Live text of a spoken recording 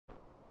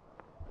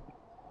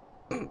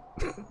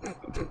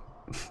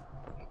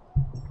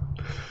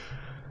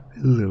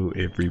Hello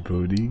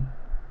everybody,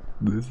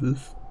 this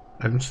is,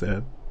 I'm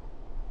Seth,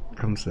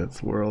 from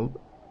Seth's World,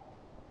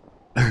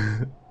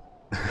 and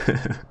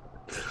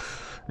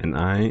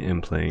I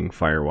am playing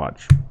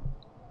Firewatch.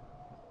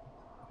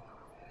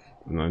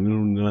 And I know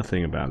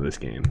nothing about this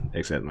game,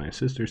 except my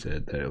sister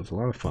said that it was a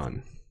lot of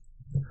fun,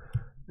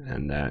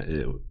 and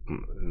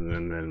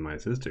then my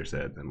sister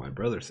said, and my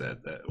brother said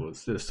that it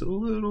was just a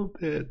little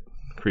bit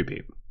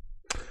creepy,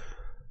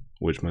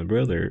 which my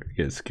brother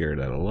gets scared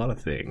at a lot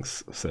of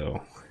things,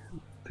 so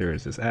there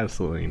is just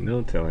absolutely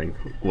no telling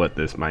what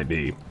this might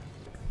be.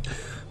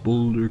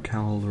 Boulder,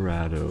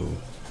 Colorado.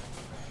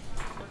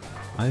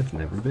 I've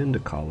never been to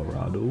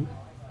Colorado.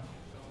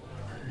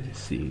 I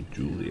see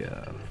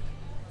Julia.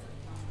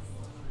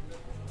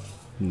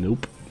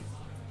 Nope.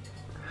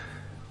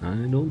 I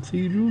don't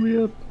see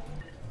Julia.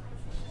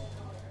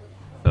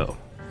 Oh.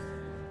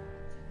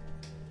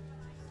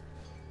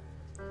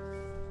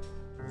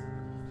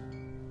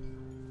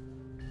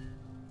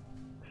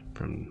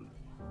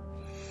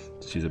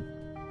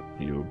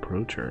 You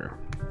approach her.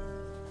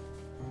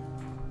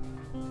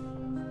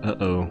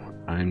 Uh-oh,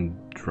 I'm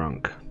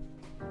drunk.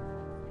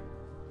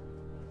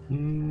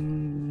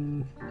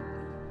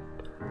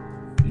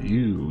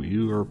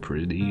 You are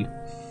pretty.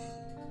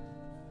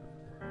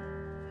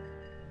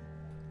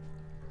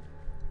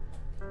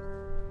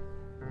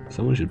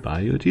 Someone should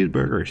buy you a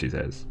cheeseburger, she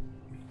says.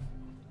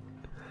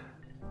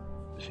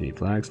 She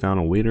flags down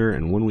a waiter,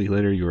 and 1 week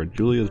later you are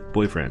Julia's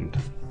boyfriend.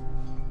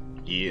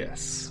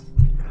 Yes.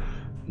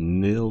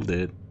 Nailed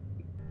it.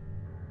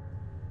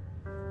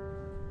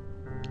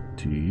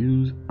 To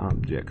use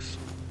objects.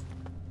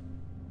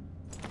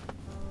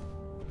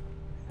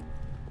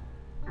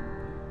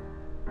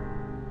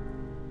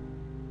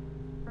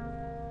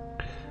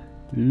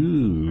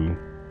 Ooh.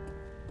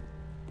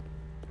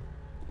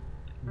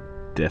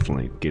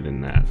 Definitely get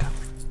in that.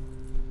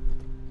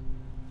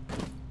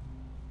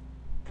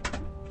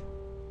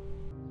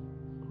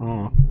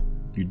 Aw.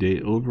 You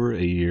date over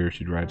a year,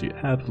 she drives you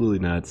absolutely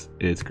nuts.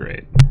 It's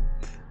great.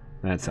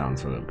 That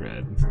sounds so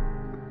good.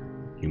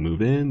 You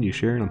move in, you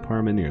share an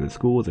apartment near the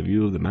school with a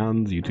view of the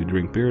mountains, you two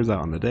drink beers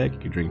out on the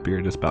deck, you drink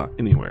beer just about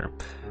anywhere.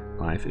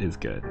 Life is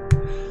good.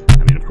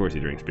 I mean, of course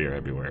he drinks beer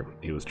everywhere.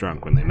 He was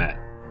drunk when they met.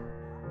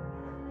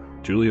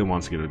 Julia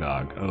wants to get a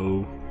dog.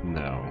 Oh,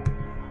 no.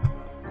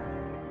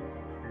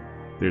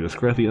 There's a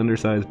scruffy,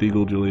 undersized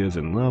beagle Julia's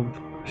in love.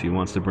 She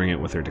wants to bring it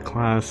with her to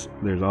class.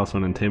 There's also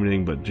an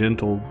intimidating but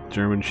gentle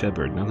German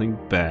Shepherd. Nothing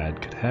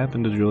bad could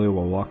happen to Julia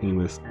while walking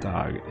this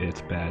dog.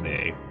 It's bad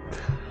A.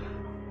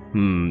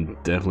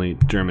 Definitely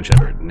German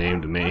Shepherd,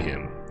 named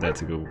Mayhem.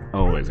 That's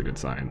always a good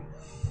sign.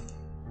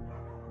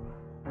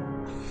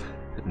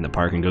 In the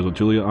park and goes with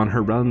Julia on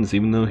her runs,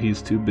 even though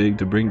he's too big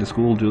to bring to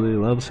school. Julia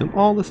loves him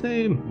all the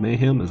same.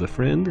 Mayhem is a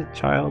friend,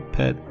 child,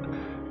 pet,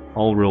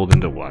 all rolled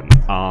into one.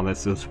 Aw,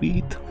 that's so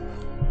sweet.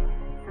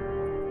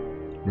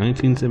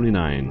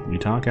 1979. You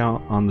talk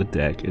out on the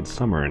deck. It's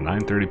summer at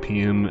 9:30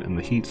 p.m. and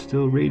the heat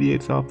still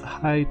radiates off the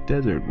high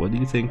desert. What do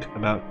you think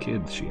about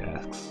kids? She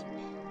asks.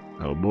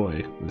 Oh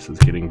boy, this is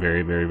getting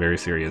very, very, very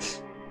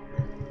serious.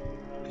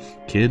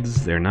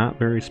 Kids, they're not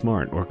very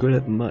smart or good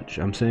at much.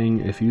 I'm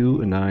saying if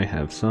you and I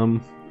have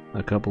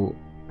a couple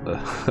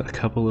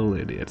little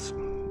idiots.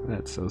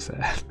 That's so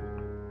sad.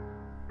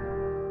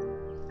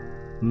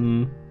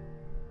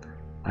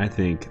 I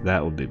think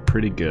that would be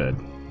pretty good.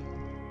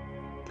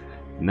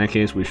 In that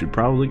case, we should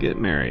probably get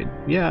married.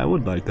 Yeah, I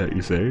would like that,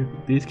 you say.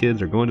 These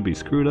kids are going to be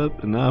screwed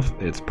up enough.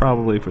 It's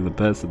probably for the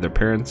best that their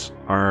parents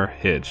are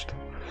hitched.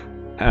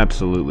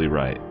 Absolutely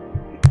right.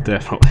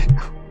 Definitely.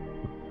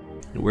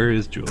 Where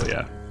is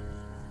Julia?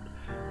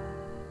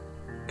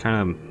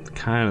 Kind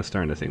of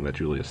starting to think that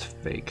Julia's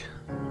fake.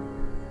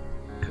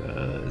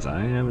 Cause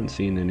I haven't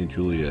seen any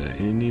Julia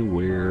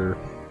anywhere.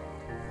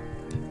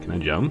 Can I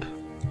jump?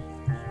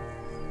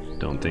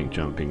 Don't think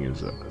jumping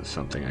is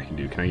something I can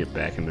do. Can I get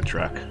back in the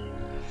truck?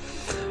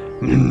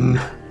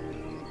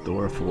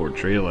 Door 4,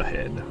 trail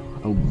ahead.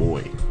 Oh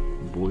boy.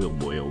 Boy, oh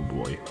boy, oh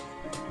boy.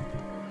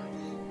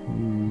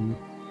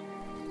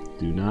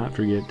 Do not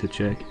forget to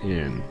check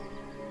in.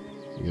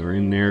 You're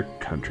in their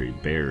country,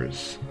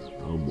 bears.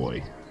 Oh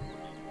boy.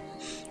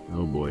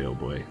 Oh boy, oh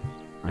boy.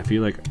 I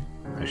feel like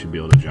I should be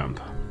able to jump.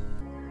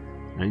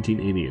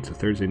 1980, it's a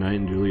Thursday night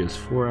and Julia's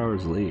 4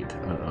 hours late.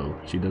 Uh-oh,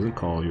 she doesn't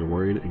call, you're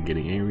worried and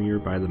getting angrier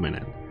by the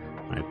minute.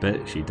 I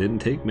bet she didn't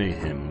take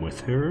Mayhem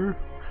with her.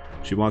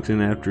 She walks in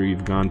after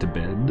you've gone to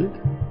bed.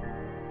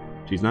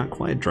 She's not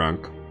quite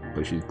drunk,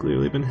 but she's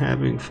clearly been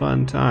having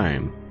fun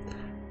time.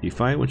 You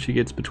fight when she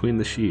gets between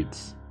the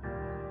sheets.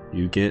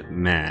 You get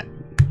mad.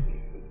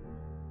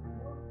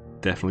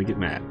 Definitely get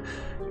mad.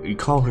 You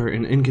call her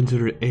an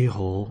inconsiderate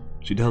a-hole.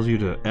 She tells you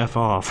to F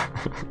off.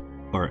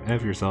 Or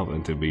F yourself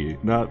and to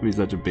not be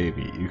such a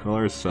baby. You call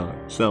her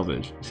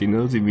selfish. She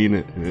knows you mean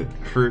it and it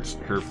hurts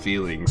her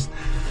feelings.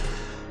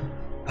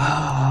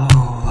 Oh.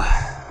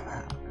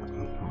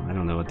 I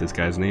don't know what this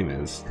guy's name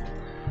is.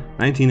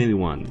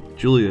 1981.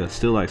 Julia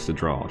still likes to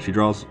draw. She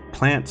draws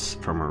plants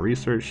from her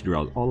research. She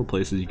draws all the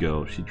places you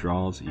go. She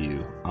draws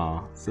you.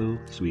 Aw, so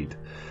sweet.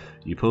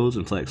 You pose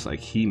and flex like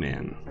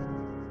He-Man.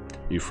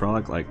 You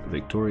frolic like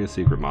Victoria's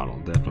Secret model,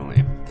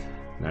 definitely.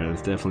 That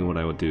is definitely what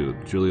I would do.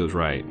 Julia was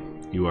right.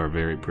 You are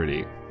very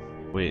pretty.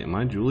 Wait, am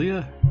I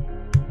Julia?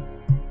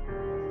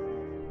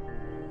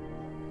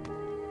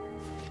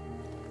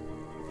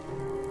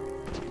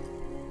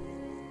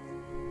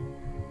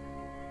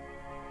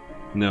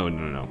 No.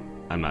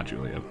 I'm not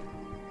Julia.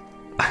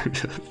 I'm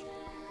just...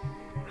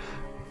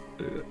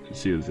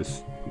 she was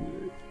just...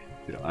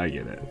 You know, I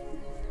get it.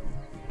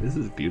 This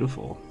is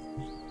beautiful.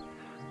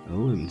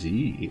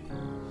 OMG.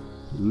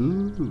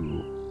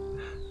 Ooh.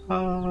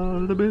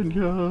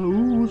 Alabama,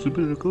 ooh, it's a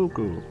bit of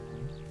cocoa.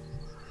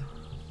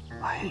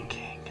 Lion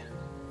King.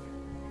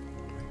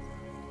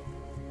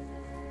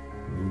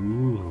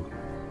 Ooh.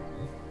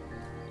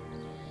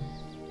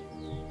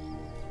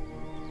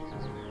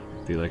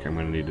 Feel like I'm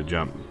gonna need to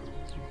jump.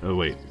 Oh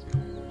wait.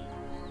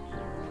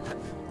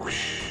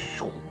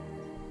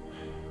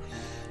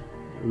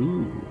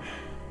 Ooh.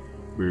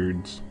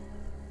 Birds.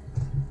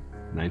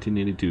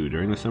 1982.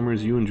 During the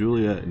summers, you and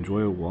Julia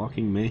enjoy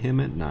walking mayhem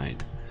at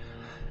night.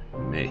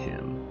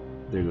 Mayhem.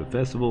 There's a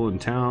festival in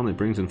town that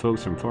brings in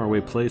folks from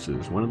faraway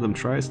places. One of them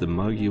tries to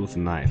mug you with a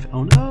knife.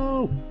 Oh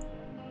no!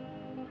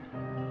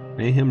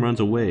 Mayhem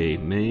runs away.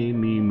 May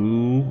me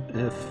moo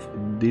f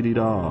diddy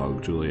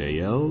dog, Julia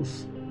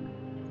yells.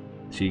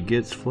 She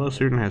gets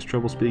flustered and has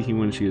trouble speaking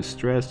when she is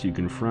stressed. You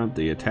confront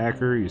the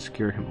attacker, you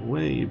scare him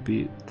away, you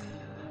beat...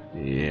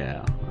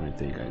 Yeah, I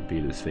think I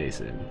beat his face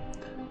in.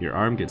 Your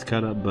arm gets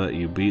cut up, but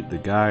you beat the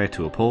guy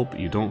to a pulp.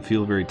 You don't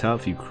feel very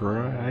tough. You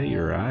cry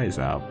your eyes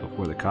out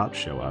before the cops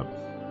show up.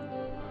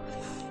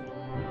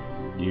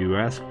 You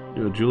ask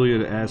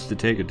Julia asks to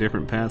take a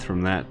different path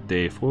from that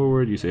day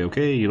forward. You say,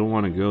 okay, you don't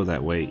want to go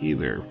that way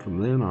either. From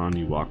then on,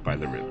 you walk by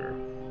the river.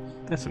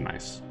 That's a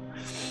nice.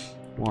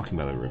 Walking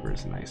by the river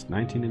is nice.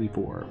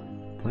 1984.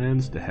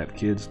 Plans to have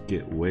kids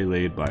get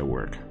waylaid by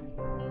work.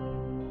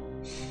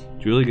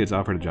 Julia gets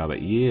offered a job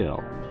at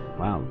Yale.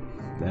 Wow,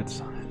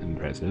 that's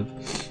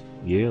impressive.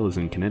 Yale is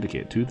in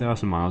Connecticut,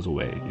 2,000 miles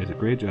away. It's a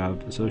great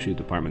job, associate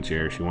department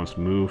chair. She wants to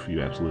move.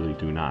 You absolutely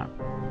do not.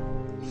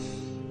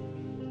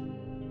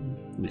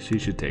 She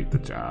should take the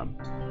job.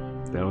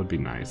 That would be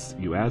nice.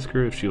 You ask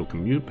her if she'll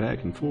commute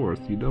back and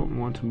forth. You don't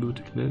want to move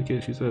to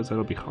Connecticut. She says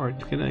that'll be hard.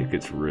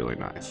 Connecticut's really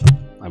nice.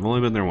 I've only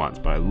been there once,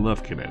 but I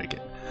love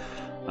Connecticut.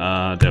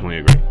 Definitely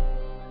agree.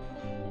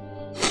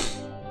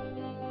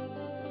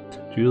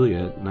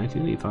 Julia,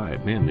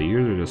 1985. Man, the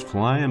years are just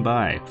flying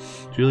by.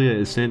 Julia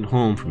is sent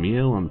home from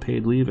Yale on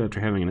paid leave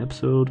after having an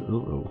episode.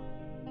 Uh-oh.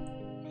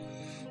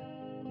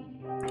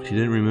 She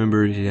didn't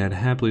remember she had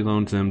happily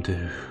loaned them to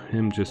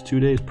him just 2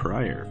 days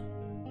prior.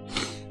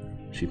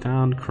 She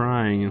found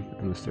crying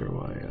in the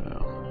stairway.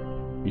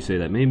 You say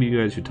that maybe you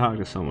guys should talk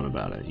to someone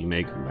about it. You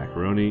make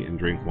macaroni and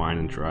drink wine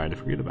and try to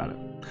forget about it.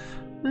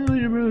 No,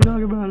 we should really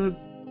talk about it.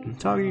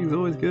 Talking is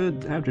always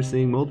good. After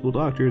seeing multiple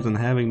doctors and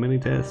having many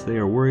tests, they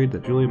are worried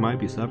that Julia might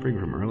be suffering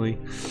from early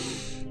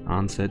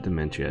onset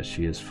dementia.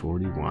 She is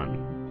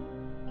 41.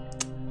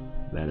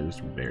 That is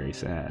very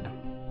sad.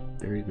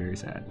 Very, very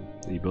sad.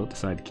 You both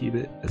decide to keep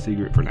it a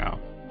secret for now.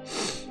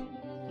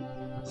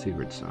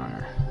 Secrets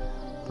are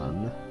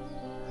fun,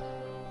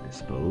 I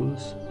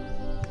suppose.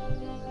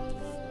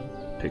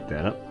 Pick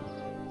that up.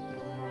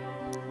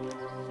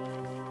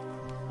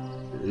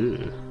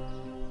 Ugh.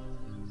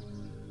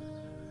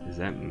 Is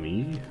that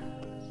me?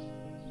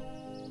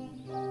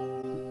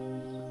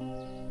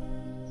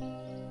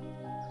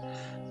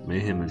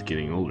 Mayhem is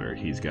getting older.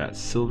 He's got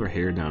silver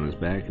hair down his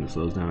back and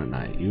slows down at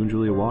night. You and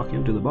Julia walk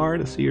him to the bar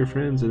to see your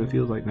friends, and it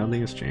feels like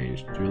nothing has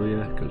changed.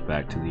 Julia goes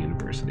back to the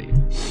university.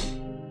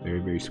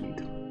 Very, very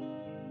sweet.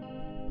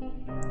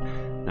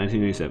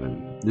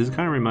 1987. This is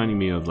kind of reminding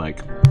me of,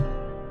 like,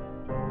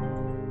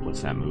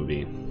 what's that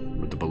movie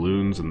with the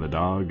balloons and the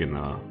dog and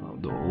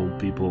the old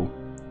people?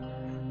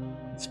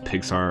 It's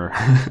Pixar.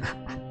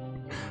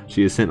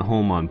 She is sent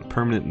home on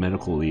permanent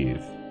medical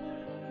leave.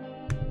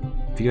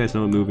 If you guys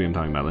know what movie I'm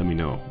talking about, let me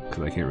know,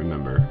 because I can't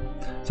remember.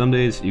 Some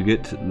days you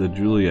get the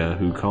Julia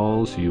who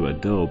calls you a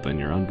dope and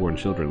your unborn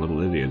children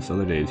little idiots.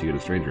 Other days you get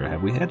a stranger.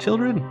 Have we had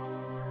children?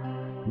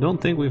 I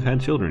don't think we've had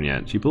children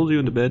yet. She pulls you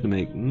into bed to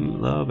make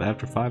love.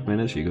 After 5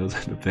 minutes, she goes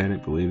into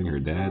panic, believing her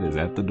dad is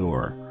at the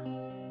door.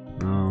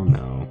 Oh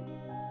no.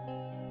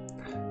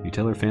 You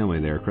tell her family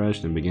they are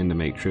crushed and begin to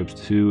make trips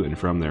to and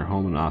from their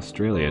home in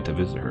Australia to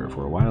visit her.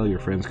 For a while, your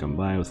friends come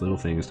by with little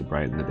things to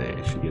brighten the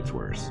day. She gets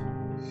worse.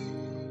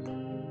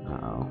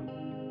 Uh-oh.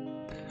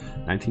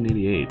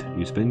 1988.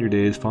 You spend your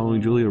days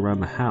following Julia around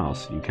the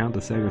house. You count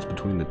the seconds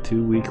between the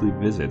 2 weekly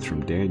visits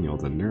from Daniel,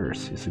 the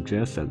nurse. He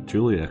suggests that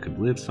Julia could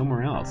live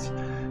somewhere else.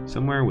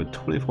 Somewhere with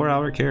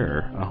 24-hour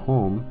care. A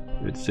home.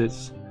 It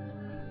sits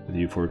with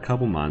you for a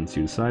couple months.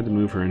 You decide to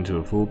move her into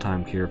a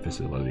full-time care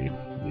facility.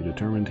 You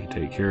determine to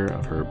take care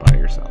of her by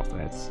yourself.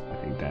 I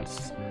think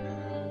that's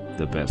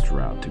the best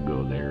route to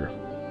go there.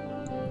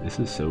 This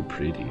is so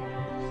pretty.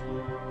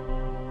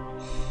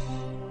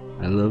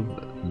 I love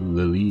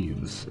the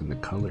leaves and the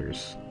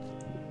colors.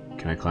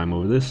 Can I climb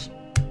over this?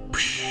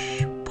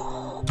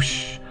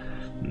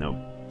 Nope.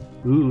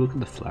 Ooh, look at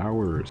the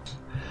flowers.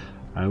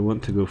 I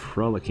want to go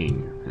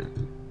frolicking.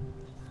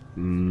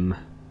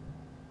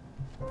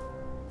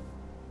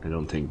 I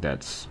don't think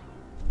that's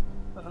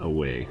a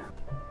way.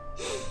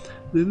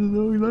 This is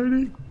so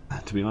exciting.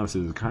 To be honest,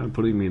 it's kind of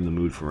putting me in the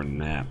mood for a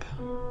nap.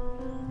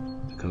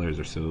 The colors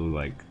are so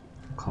like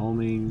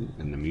calming,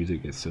 and the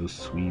music is so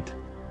sweet.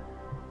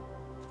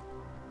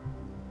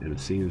 And it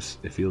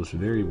feels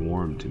very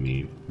warm to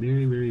me.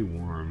 Very, very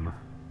warm.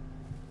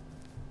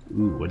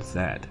 Ooh, what is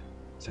that?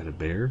 Is that a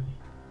bear?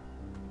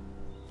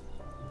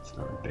 It's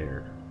not a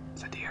bear.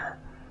 It's a deer.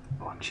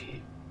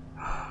 OMG.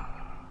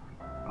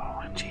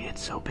 OMG,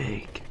 it's so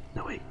big.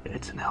 No, wait,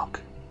 it's an elk.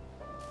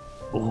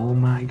 Oh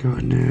my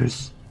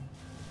goodness.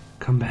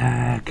 Come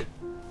back.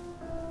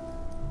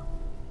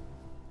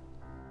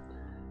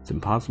 It's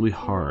impossibly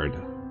hard.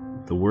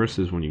 The worst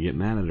is when you get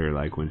mad at her,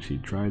 like when she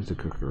tries to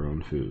cook her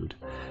own food.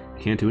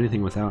 You can't do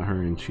anything without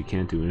her, and she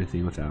can't do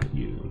anything without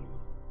you.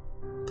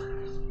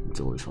 It's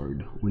always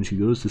hard. When she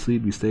goes to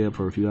sleep, you stay up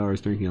for a few hours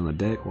drinking on the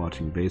deck,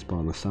 watching baseball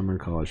in the summer,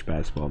 college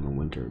basketball in the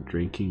winter,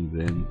 drinking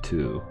then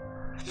too.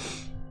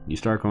 You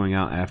start going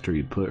out after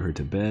you put her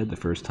to bed. The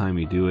first time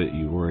you do it,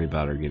 you worry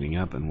about her getting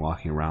up and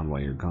walking around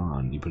while you're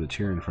gone. You put a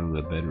chair in front of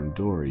the bedroom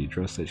door. You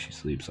trust that she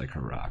sleeps like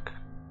a rock.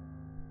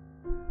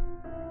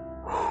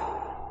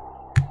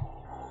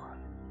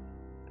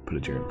 Put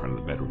a chair in front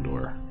of the bedroom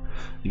door.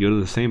 You go to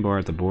the same bar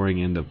at the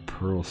boring end of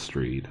Pearl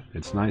Street.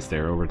 It's nice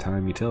there. Over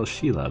time, you tell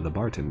Sheila, the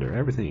bartender,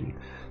 everything.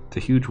 It's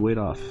a huge weight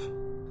off.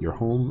 You're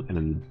home and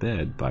in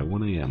bed by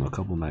 1 a.m. a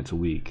couple nights a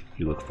week.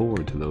 You look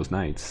forward to those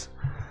nights.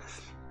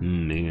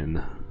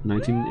 Man,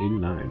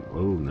 1989.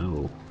 Oh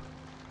no.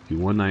 You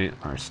one night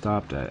are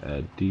stopped at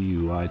a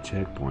DUI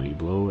checkpoint. You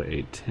blow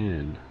a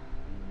 10.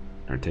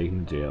 Are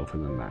taken to jail for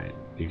the night.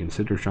 You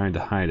consider trying to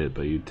hide it,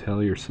 but you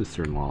tell your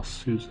sister-in-law,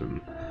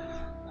 Susan.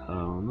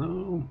 Oh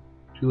no.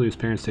 Julia's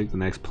parents take the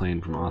next plane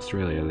from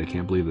Australia. They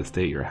can't believe the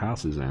state your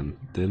house is in.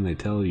 Then they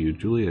tell you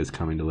Julia is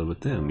coming to live with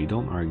them. You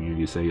don't argue.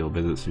 You say you'll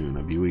visit soon.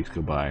 A few weeks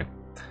go by.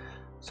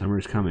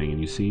 Summer's coming,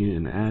 and you see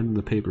an ad in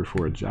the paper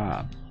for a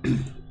job.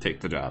 Take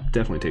the job.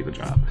 Definitely take the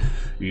job.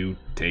 You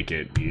take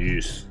it.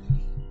 Yes.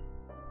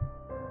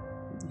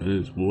 That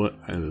is what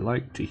I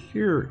like to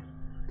hear.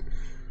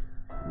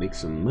 Make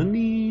some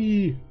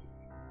money.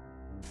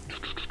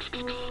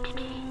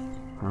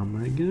 Oh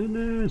my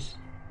goodness.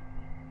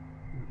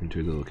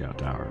 Enter the lookout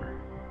tower.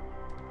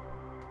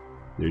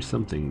 There's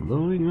something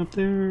glowing up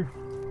there.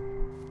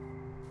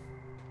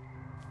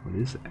 What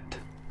is that?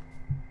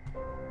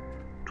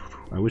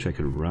 I wish I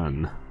could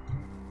run.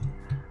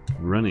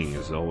 Running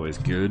is always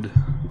good.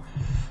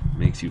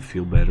 Makes you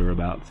feel better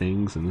about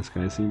things, and this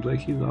guy seems like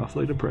he's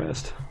awfully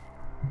depressed.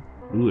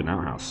 Ooh, an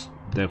outhouse.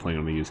 Definitely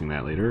gonna be using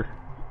that later.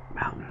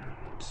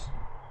 Mountains.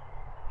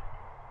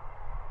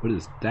 What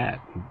is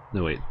that?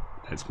 No wait,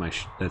 that's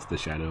the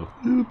shadow.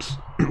 Oops.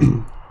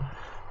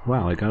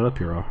 Wow, I got up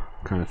here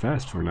kind of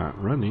fast for not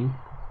running.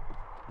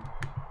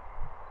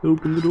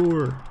 Open the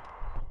door.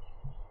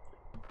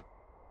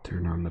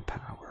 Turn on the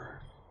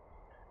power.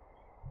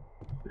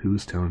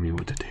 Who's telling me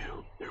what to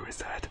do? Who is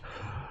that?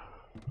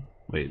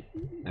 Wait,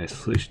 I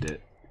switched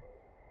it.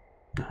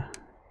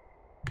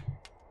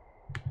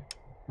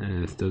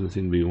 And this doesn't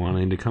seem to be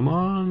wanting to come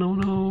on. Oh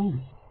no.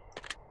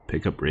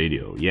 Pick up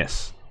radio.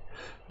 Yes.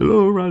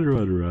 Hello, Roger,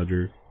 Roger,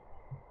 Roger.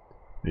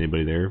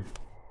 Anybody there?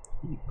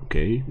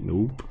 Okay,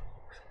 nope.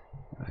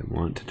 I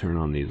want to turn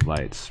on these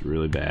lights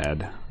really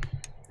bad.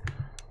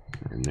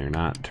 And they're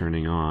not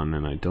turning on,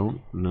 and I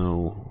don't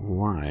know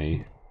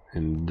why.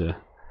 And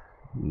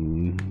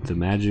the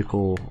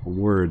magical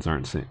words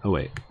aren't saying. Oh,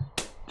 wait.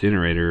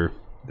 Generator.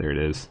 There it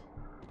is.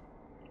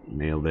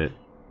 Nailed it.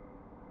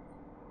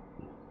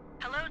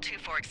 Hello, Two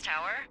Forks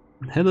Tower.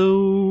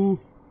 Hello.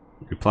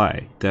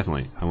 Reply.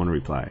 Definitely. I want to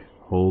reply.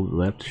 Hold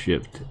left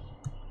shift.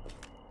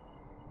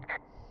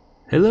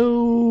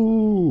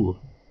 Hello.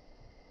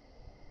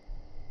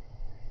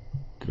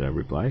 Did I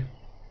reply?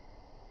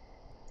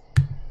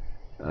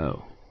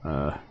 Oh,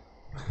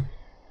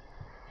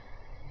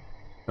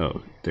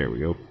 oh, there we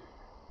go.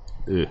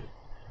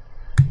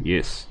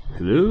 Yes.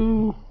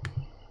 Hello?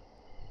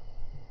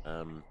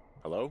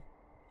 Hello?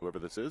 Whoever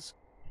this is?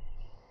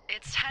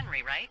 It's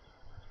Henry, right?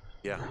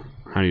 Yeah.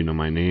 How do you know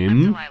my I'm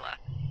name? Delilah.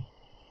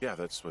 Yeah,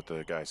 that's what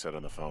the guy said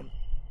on the phone.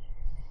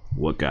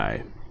 What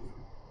guy?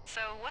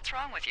 So, what's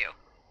wrong with you?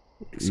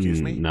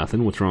 Excuse me?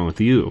 Nothing. What's wrong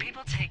with you?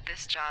 People take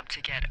this job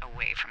to get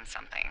away from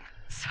something.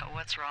 So,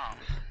 what's wrong?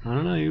 I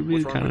don't know. You're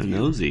being What's wrong kind of with you?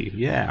 nosy.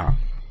 Yeah.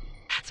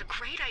 That's a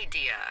great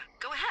idea.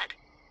 Go ahead.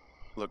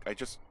 Look, I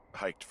just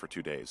hiked for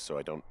 2 days, so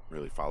I don't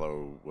really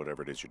follow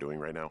whatever it is you're doing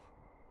right now.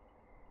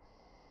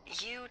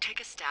 You take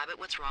a stab at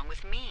what's wrong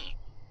with me.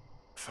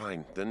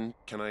 Fine, then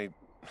can I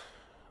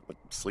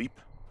sleep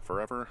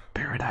forever?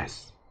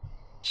 Paradise.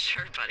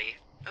 Sure, buddy.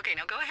 Okay,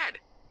 now go ahead.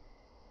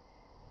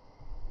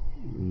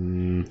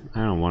 I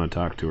don't want to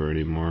talk to her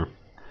anymore.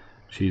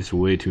 She's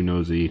way too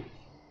nosy.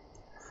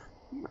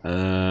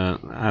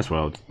 As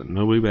well,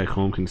 nobody back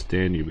home can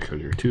stand you because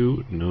you're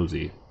too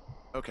nosy.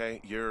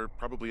 Okay, you're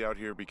probably out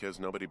here because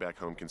nobody back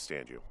home can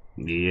stand you.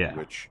 Yeah.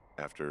 Which,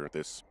 after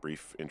this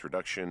brief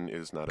introduction,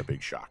 is not a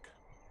big shock.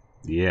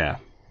 Yeah.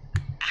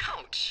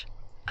 Ouch.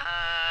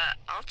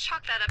 I'll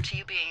chalk that up to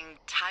you being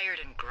tired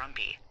and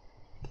grumpy.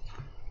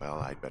 Well,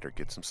 I'd better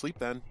get some sleep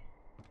then.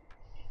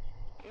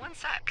 One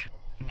sec.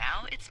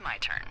 Now it's my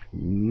turn.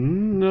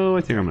 No,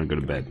 I think I'm gonna go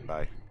to bed.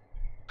 Bye.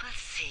 Let's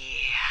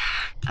see.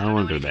 I don't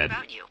want to know go to anything bed.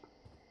 about you,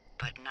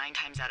 but 9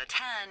 times out of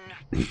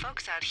 10,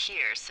 folks out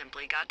here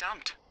simply got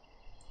dumped.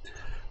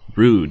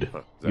 Rude.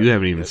 Huh, You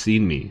haven't even it?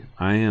 seen me.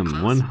 I am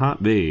Close. one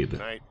hot babe. Good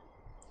night.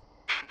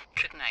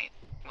 Good night.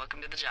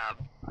 Welcome to the job.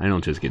 I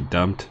don't just get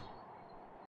dumped.